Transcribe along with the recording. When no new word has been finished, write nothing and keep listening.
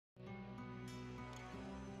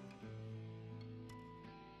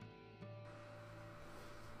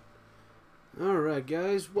Alright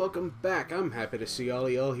guys, welcome back. I'm happy to see all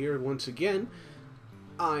y'all here once again.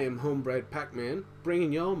 I am Homebred Pac-Man,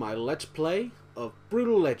 bringing y'all my Let's Play of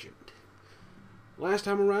Brutal Legend. Last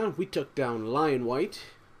time around, we took down Lion White,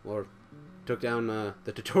 or took down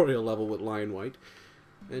the tutorial level with Lion White.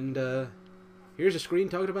 And here's a screen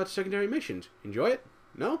talking about secondary missions. Enjoy it?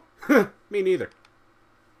 No? Me neither.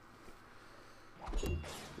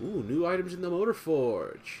 Ooh, new items in the Motor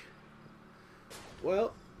Forge.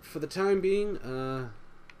 Well, for the time being, I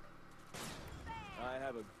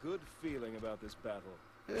have a good feeling about this battle.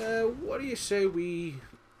 what do you say we...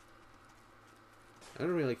 I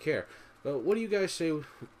don't really care. But what do you guys say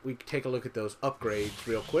we take a look at those upgrades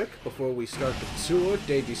real quick before we start the Tour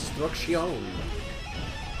de Destruction?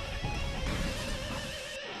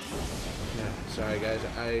 Yeah, sorry guys,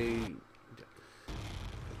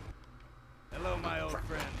 Hello, my old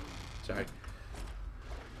friend. Sorry.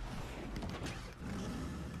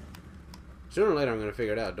 Sooner or later I'm going to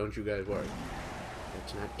figure it out, don't you guys worry.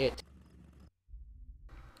 That's not it.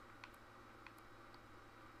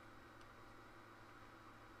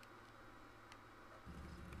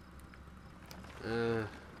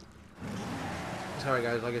 Sorry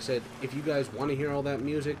guys, like I said, if you guys want to hear all that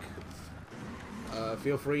music,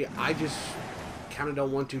 feel free. I just kind of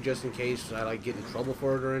don't want to, just in case I like get in trouble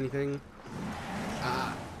for it or anything.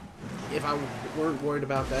 If I weren't worried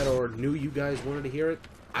about that or knew you guys wanted to hear it,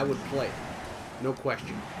 I would play it. No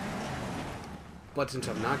question. But since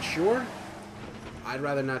I'm not sure, I'd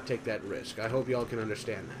rather not take that risk. I hope y'all can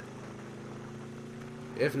understand that.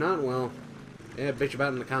 If not, well, yeah, bitch about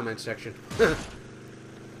it in the comments section.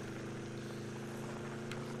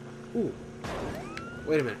 Ooh.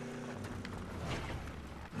 Wait a minute.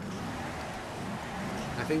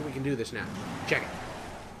 I think we can do this now. Check it.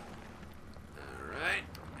 Alright.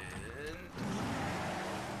 And...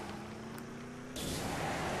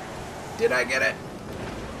 did I get it?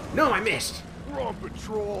 No, I missed! We're on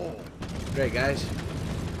patrol. Great, guys.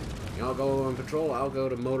 Y'all go on patrol, I'll go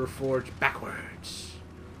to Motor Forge backwards.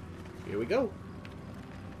 Here we go.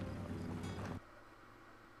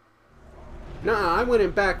 Nah, I went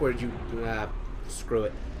in backwards, you... screw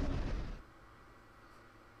it.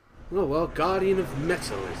 Oh well, Guardian of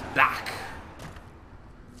Metal is back.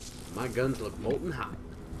 My guns look molten hot.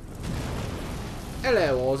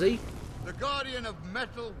 Hello, Ozzy. The Guardian of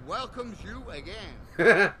Metal welcomes you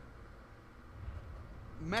again.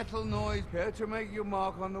 Metal noise, care to make your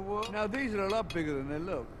mark on the wall? Now these are a lot bigger than they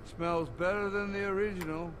look. Smells better than the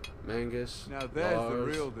original. Mangus. Now there's Lars. the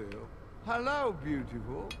real deal. Hello,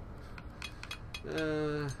 beautiful.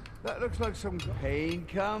 That looks like some paint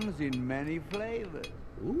comes in many flavors.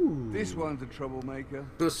 Ooh. This one's a troublemaker.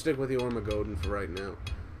 Let's stick with the Ormagoden for right now.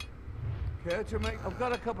 Care to make? I've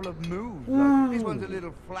got a couple of moves. Ooh. Like, this one's a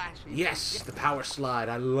little flashy. Yes, the power slide.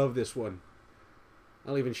 I love this one.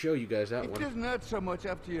 I'll even show you guys that It one. doesn't hurt so much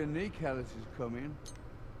after your knee calluses come in.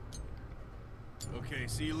 Okay,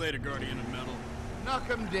 see you later, Guardian of Metal. Knock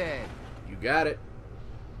 'em dead. You got it.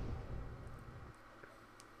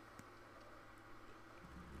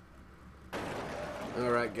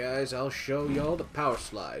 Alright guys, I'll show y'all the power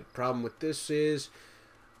slide. Problem with this is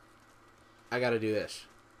I gotta do this.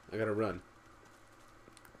 I gotta run.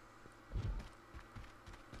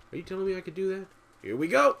 Are you telling me I could do that? Here we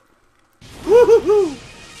go! Woo-hoo-hoo!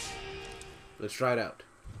 Let's try it out.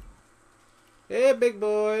 Hey big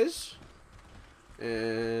boys!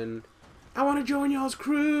 And I wanna join y'all's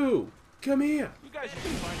crew! Come here! You guys should be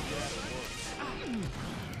fine to get out of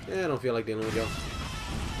the Yeah, I don't feel like dealing with y'all.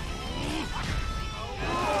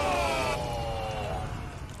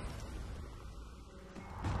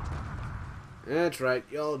 That's right,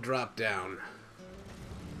 y'all drop down.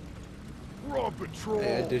 We're on patrol.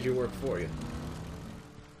 And did your work for you.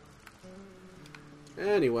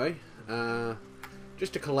 Anyway,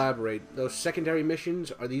 just to collaborate, those secondary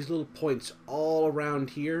missions are these little points all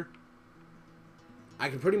around here. I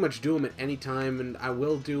can pretty much do them at any time, and I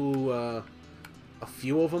will do a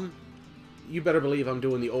few of them. You better believe I'm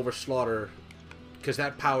doing the Overslaughter, because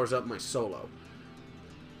that powers up my solo.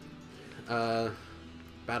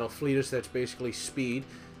 Battle Fleetus, that's basically speed.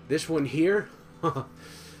 This one here,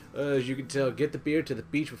 as you can tell, get the beer to the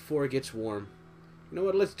beach before it gets warm. You know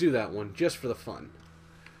what, let's do that one, just for the fun.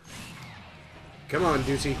 Come on,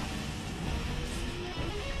 Deucey.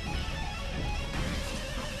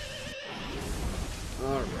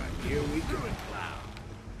 Alright, here we go.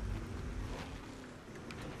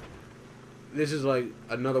 This is like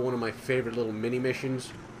another one of my favorite little mini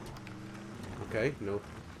missions. Okay, no.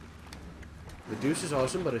 The Deuce is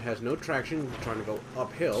awesome, but it has no traction. We're trying to go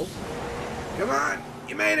uphill. Come on!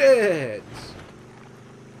 You made it!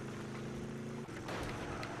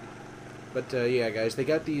 But yeah, guys, they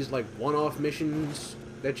got these like one-off missions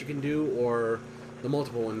that you can do, or the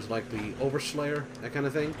multiple ones like the Overslayer, that kind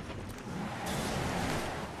of thing.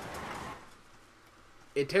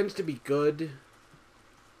 It tends to be good,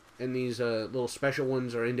 and these little special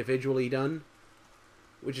ones are individually done,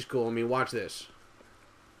 which is cool. I mean, watch this.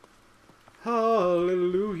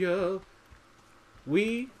 Hallelujah.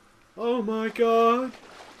 Oh my God.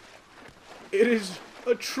 It is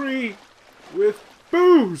a tree with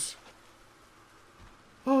booze.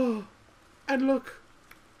 Oh, and look.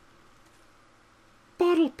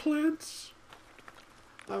 Bottle plants.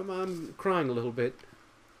 I'm crying a little bit.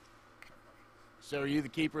 So are you the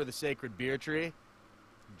keeper of the sacred beer tree?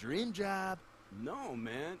 Dream job. No,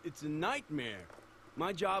 man, it's a nightmare.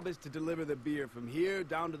 My job is to deliver the beer from here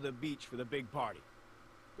down to the beach for the big party.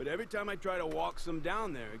 But every time I try to walk some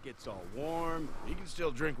down there, it gets all warm. You can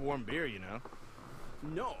still drink warm beer, you know.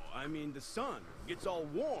 No, I mean the sun gets all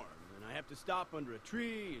warm, and I have to stop under a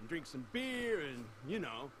tree and drink some beer, and, you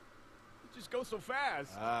know, it just goes so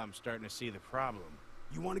fast. I'm starting to see the problem.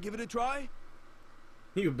 You want to give it a try?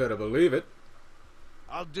 You better believe it.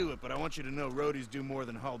 I'll do it, but I want you to know roadies do more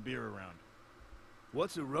than haul beer around.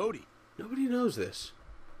 What's a roadie? Nobody knows this.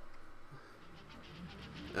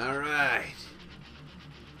 Alright.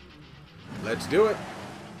 Let's do it.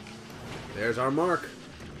 There's our mark.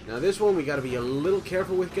 Now this one we gotta be a little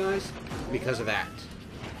careful with, guys, because of that.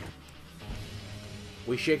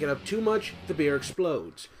 We shake it up too much, the beer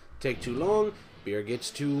explodes. Take too long, beer gets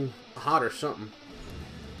too hot or something.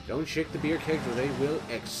 Don't shake the beer kegs or they will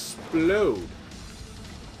explode.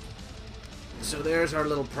 So there's our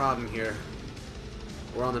little problem here.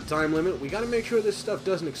 We're on the time limit. We gotta make sure this stuff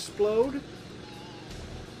doesn't explode.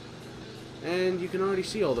 And you can already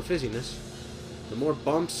see all the fizziness. The more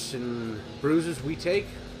bumps and bruises we take,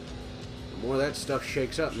 the more that stuff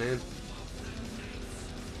shakes up, man.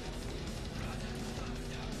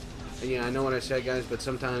 And yeah, I know what I said, guys, but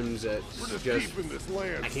sometimes it's just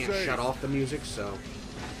I can't shut off the music, so.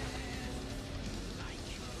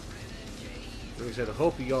 Like I said, I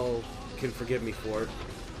hope y'all can forgive me for it.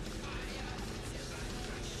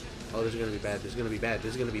 Oh, this is gonna be bad. This is gonna be bad.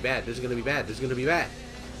 This is gonna be bad. This is gonna be bad. This is gonna be bad.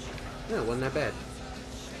 No, it wasn't that bad.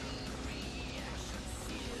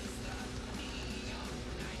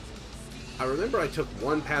 I remember I took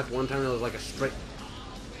one path one time that was like a straight...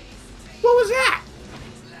 What was that?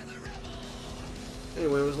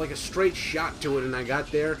 Anyway, it was like a straight shot to it, and I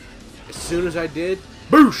got there. As soon as I did,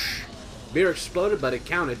 boosh! Beer exploded, but it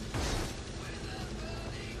counted.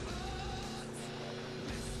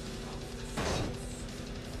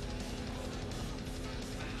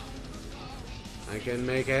 I can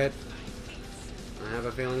make it. I have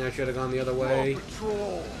a feeling I should have gone the other way.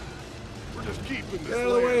 Patrol. We're just keeping this Get out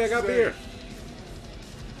of the way, I got safe. beer.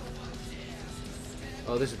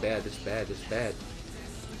 Oh, this is bad, this is bad, this is bad.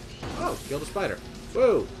 Oh, killed a spider.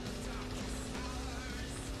 Whoa!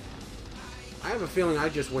 I have a feeling I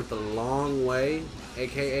just went the long way,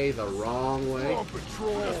 aka the wrong way. On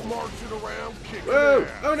patrol. Just marching around kicking Whoa!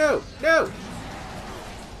 ass. Oh no! No!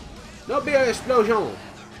 No beer explosion!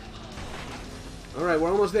 Alright,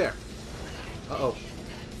 we're almost there. Uh-oh.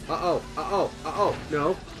 Uh-oh. Uh-oh. Uh-oh.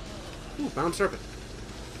 No. Ooh, bound serpent.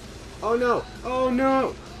 Oh no! Oh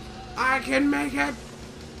no! I can make it!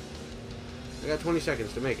 I got 20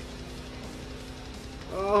 seconds to make it.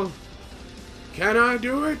 Oh. Can I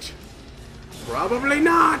do it? Probably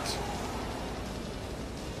not!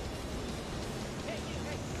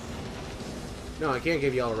 No, I can't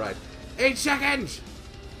give y'all a ride. 8 seconds!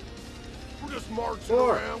 We're just marching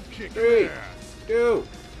 4, around kicking 3, ass. 2,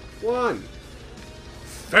 1.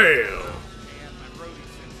 Fail!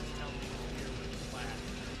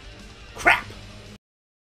 Crap!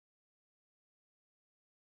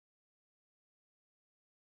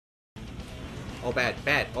 Oh, bad,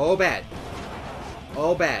 bad, oh, bad.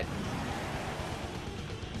 Oh, bad.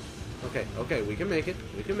 Okay, okay, we can make it.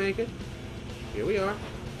 We can make it. Here we are.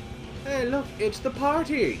 Hey, look, it's the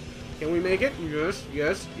party. Can we make it? Yes,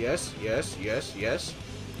 yes, yes, yes, yes, yes.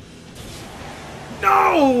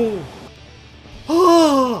 No!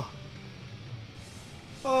 Oh!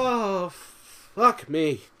 Oh, fuck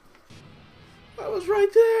me. I was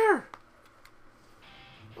right there.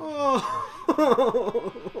 Oh.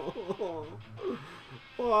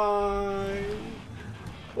 Why?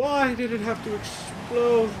 Why did it have to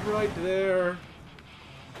explode right there?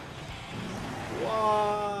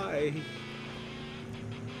 Why?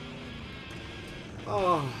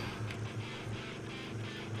 Oh.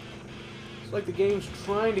 It's like the game's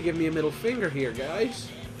trying to give me a middle finger here, guys.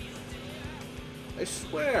 I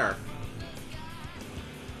swear.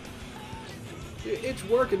 It's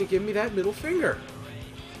working to give me that middle finger.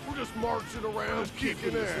 We're just marching around,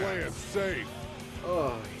 keeping this land safe.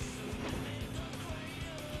 Oh.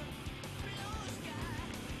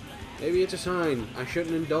 Maybe it's a sign I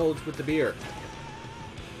shouldn't indulge with the beer.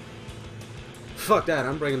 Fuck that,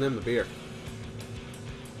 I'm bringing them the beer.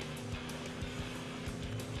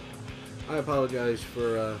 I apologize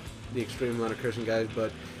for the extreme amount of cursing, guys,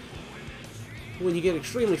 but when you get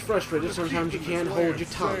extremely frustrated, sometimes you can't hold your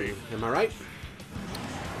tongue. Am I right?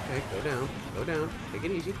 Okay, go down. Go down. Take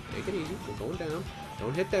it easy. Take it easy. We're going down.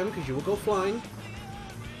 Don't hit them, because you will go flying.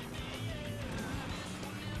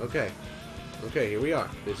 Okay. Okay, here we are.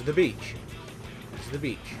 This is the beach. This is the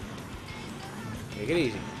beach. Take it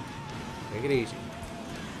easy. Take it easy.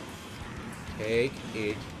 Take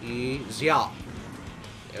it easy.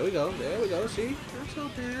 There we go. There we go. See? Not so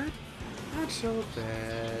bad. Not so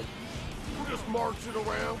bad. We're just marching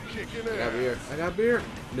around, kicking I got ass. beer. I got beer.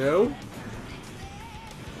 No.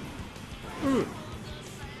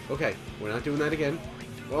 Okay, we're not doing that again.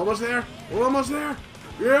 We're almost there. We're almost there.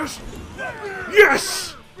 Yes.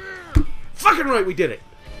 Yes. Fucking right, we did it.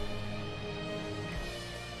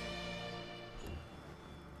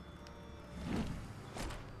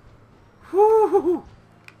 Whoo.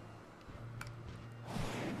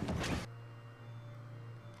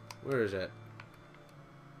 Where is that?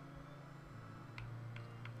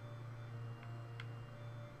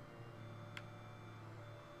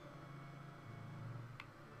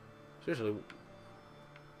 Seriously.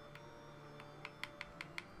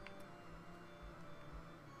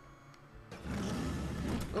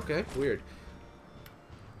 Okay, weird.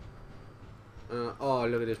 Oh,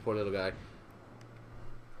 look at this poor little guy.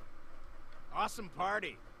 Awesome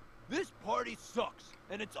party. This party sucks,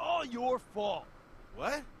 and it's all your fault.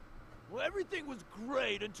 What? Well, everything was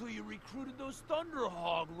great until you recruited those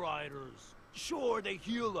Thunderhog riders. Sure, they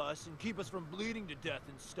heal us and keep us from bleeding to death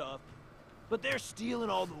and stuff, but they're stealing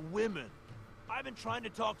all the women. I've been trying to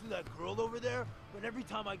talk to that girl over there, but every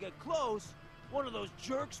time I get close, one of those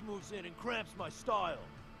jerks moves in and cramps my style.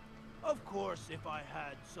 Of course, if I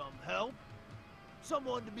had some help,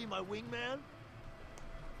 someone to be my wingman.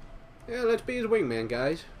 Yeah, let's be his wingman,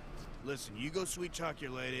 guys. Listen, you go sweet talk your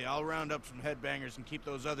lady. I'll round up some headbangers and keep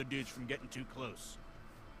those other dudes from getting too close.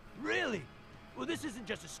 Really? Well, this isn't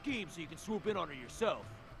just a scheme so you can swoop in on her yourself.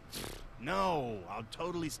 No, I'll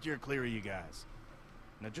totally steer clear of you guys.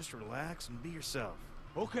 Now just relax and be yourself.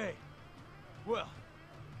 Okay. Well,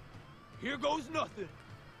 here goes nothing.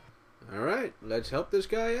 Alright, let's help this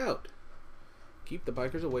guy out. Keep the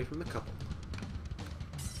bikers away from the couple.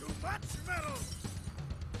 Too much metal!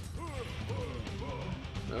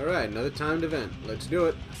 Alright, another timed event. Let's do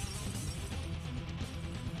it.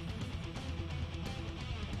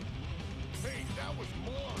 Hey, that was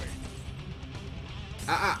mine.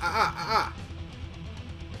 Ah.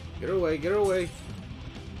 Get her away, get her away.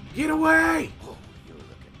 Get away! Oh, you're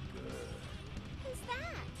looking good. Who's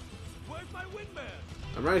that? Where's my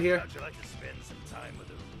wingman? I'm right here. How'd you like to spend some time with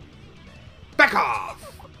a real man? Back off!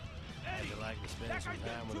 Eddie, How'd you like to spend that some guy's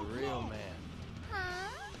time with getting a too real close. man?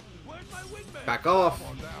 Huh? Where's my wingman? Back off!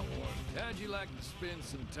 On that one. How'd you like to spend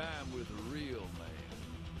some time with a real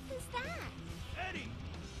man? Who's that? Eddie,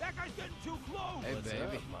 that guy's getting too close. Hey,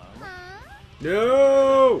 baby. Huh?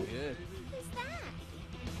 No! Good. Who's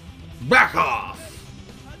that? Back off!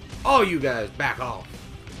 All you guys, back off.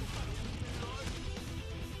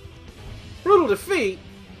 Brutal defeat?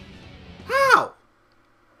 How?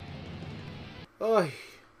 Oy.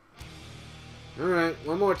 Alright,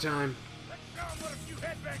 one more time. Let's show 'em what a few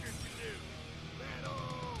headbangers can do.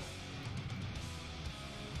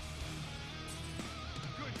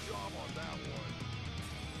 Good job on that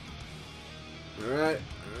one. Alright.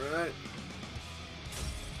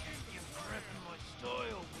 You're cramping my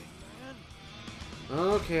style, wingman.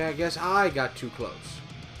 Okay, I guess I got too close.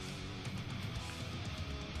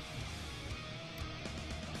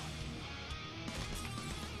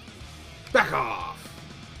 Back off!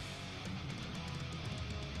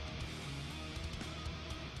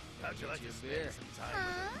 How'd you like to spend some time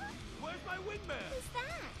Huh? Where's my wingman? Who's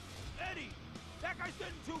that? Eddie, that guy's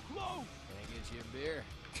getting too close. Can I get you a beer?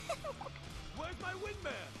 Where's my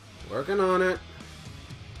wingman? Working on it.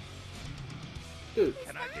 Dude,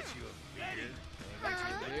 Can I get you a beer? Eddie, Can I get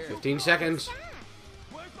you a beer? 15 seconds. Who's that?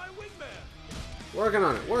 where's my wingman? Working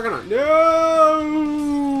on it. Working on it. No!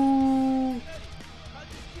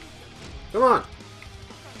 Come on.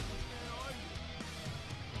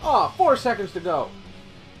 Oh, 4 seconds to go.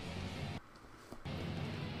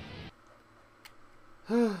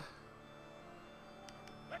 Let's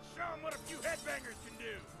show 'em what a few headbangers can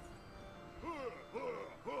do.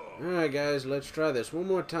 Alright, guys, let's try this one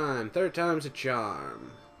more time. Third time's a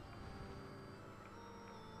charm.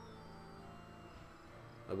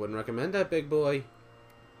 I wouldn't recommend that, big boy.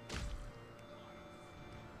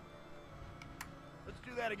 Let's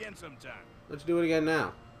do that again sometime. Let's do it again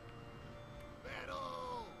now.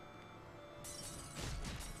 Battle!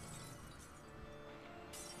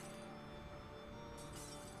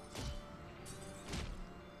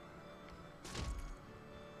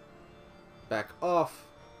 Back off.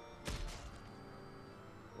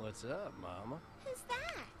 What's up, Mama? Who's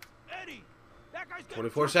that? Eddie! That guy's getting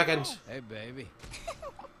 24 too seconds. close. Hey, baby.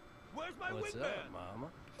 Where's my What's wingman? up, Mama?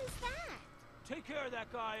 Who's that? Take care of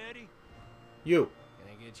that guy, Eddie. You. Can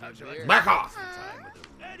I get How'd you you a like beer? Back off. Huh?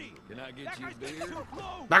 Eddie! Can I get That you guy's getting beer? too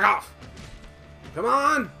close. Back off. Come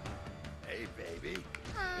on. Hey, baby.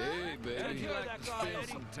 Huh? Hey, baby. Take care of that guy,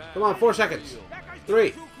 Eddie. Come on, 4 seconds. That guy's 3,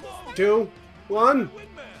 getting too close. 2, 1. Wingman.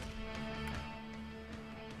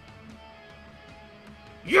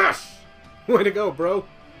 Yes! Way to go, bro.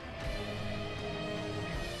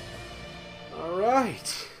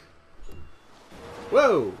 Alright.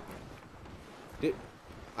 Whoa.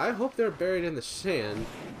 I hope they're buried in the sand.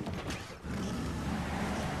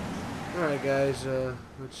 Alright, guys.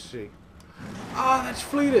 Let's see. Ah, that's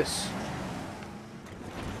Fleetus.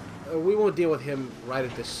 We won't deal with him right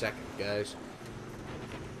at this second, guys.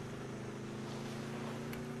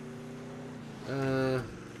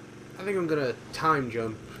 I think I'm gonna time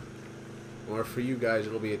jump. Or for you guys,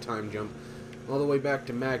 it'll be a time jump. All the way back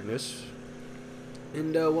to Magnus.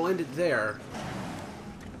 And we'll end it there.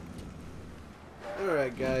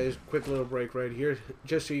 Alright, guys. Quick little break right here.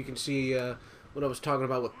 Just so you can see what I was talking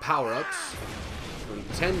about with power-ups. From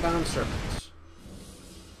 10-bound serpents.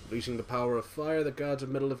 Releasing the power of fire, the gods of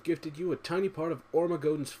metal have gifted you a tiny part of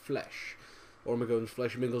Ormagodon's flesh. Ormagodon's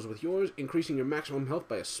flesh mingles with yours, increasing your maximum health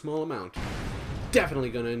by a small amount.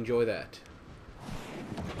 Definitely gonna enjoy that.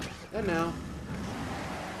 And now,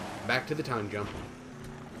 back to the time jump.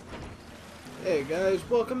 Hey guys,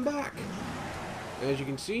 welcome back! As you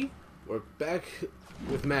can see, we're back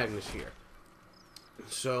with Magnus here.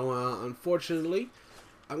 So, unfortunately,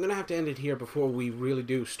 I'm gonna have to end it here before we really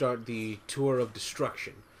do start the Tour of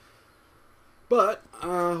Destruction. But,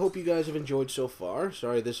 I hope you guys have enjoyed so far.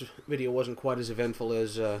 Sorry this video wasn't quite as eventful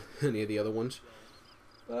as any of the other ones.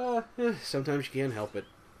 Sometimes you can't help it.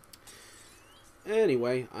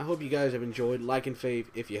 Anyway, I hope you guys have enjoyed. Like and fave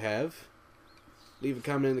if you have. Leave a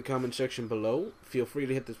comment in the comment section below. Feel free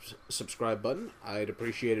to hit the subscribe button. I'd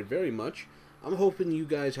appreciate it very much. I'm hoping you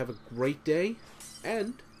guys have a great day.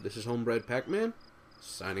 And this is Homebred Pac-Man,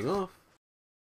 signing off.